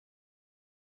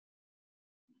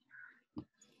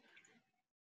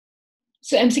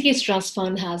So MCK's Trust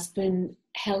Fund has been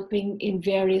helping in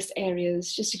various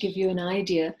areas. Just to give you an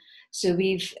idea, so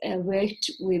we've worked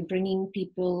with bringing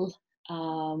people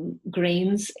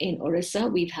grains in Orissa.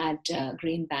 We've had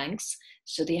grain banks,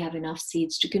 so they have enough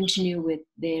seeds to continue with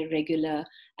their regular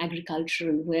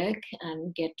agricultural work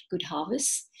and get good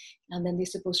harvests. And then they're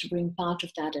supposed to bring part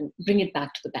of that and bring it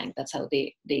back to the bank. That's how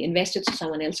they invest it, so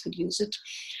someone else could use it.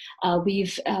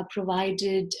 We've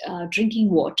provided drinking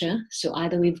water. So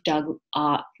either we've dug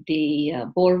the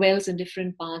bore wells in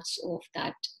different parts of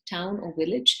that town or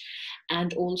village,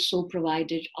 and also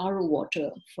provided RO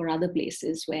water for other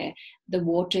places where the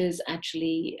water is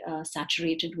actually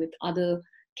saturated with other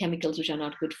chemicals which are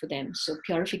not good for them. So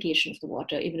purification of the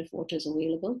water, even if water is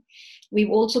available. We've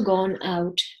also gone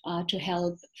out to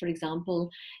help, for example,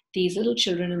 these little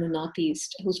children in the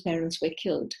Northeast whose parents were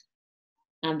killed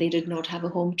and they did not have a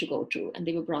home to go to, and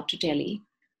they were brought to Delhi.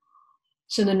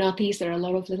 So in the Northeast, there are a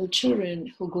lot of little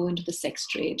children who go into the sex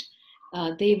trade.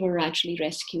 They were actually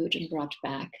rescued and brought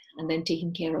back and then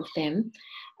taking care of them.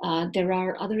 There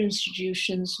are other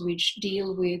institutions which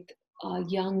deal with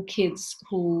young kids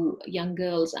young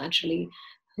girls actually,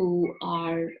 who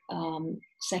are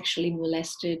sexually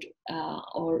molested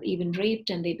or even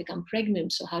raped, and they become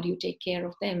pregnant. So how do you take care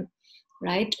of them?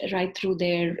 Right through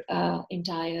their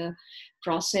entire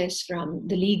process, from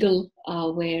the legal,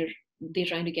 where they're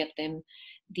trying to get them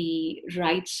the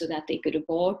rights so that they could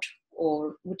abort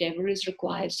or whatever is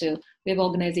required. So we have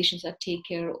organizations that take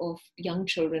care of young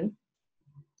children.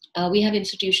 We have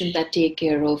institutions that take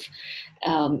care of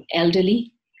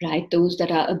elderly, right? Those that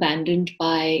are abandoned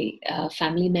by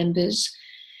family members.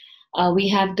 We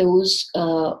have those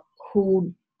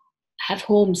who have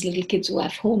homes, little kids who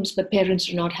have homes, but parents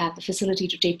do not have the facility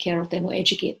to take care of them or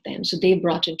educate them. So they're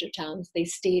brought into towns. They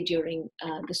stay during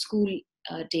the school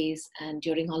days, and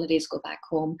during holidays go back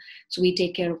home. So we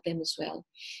take care of them as well.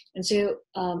 And so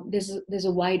there's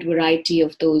a wide variety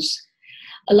of those.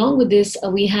 Along with this,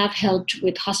 we have helped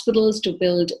with hospitals to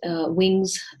build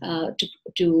wings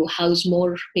to house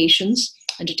more patients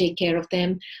and to take care of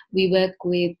them. We work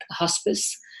with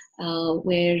hospice,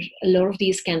 where a lot of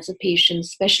these cancer patients,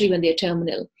 especially when they're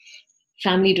terminal,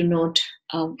 family do not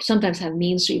sometimes have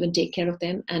means to even take care of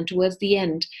them. And towards the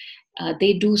end,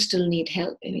 they do still need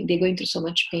help. I mean, they're going through so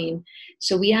much pain.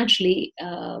 So we actually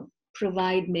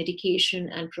provide medication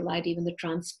and provide even the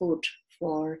transport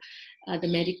for the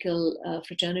medical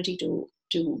fraternity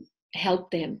to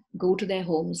help them go to their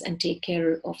homes and take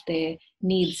care of their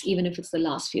needs, even if it's the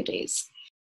last few days.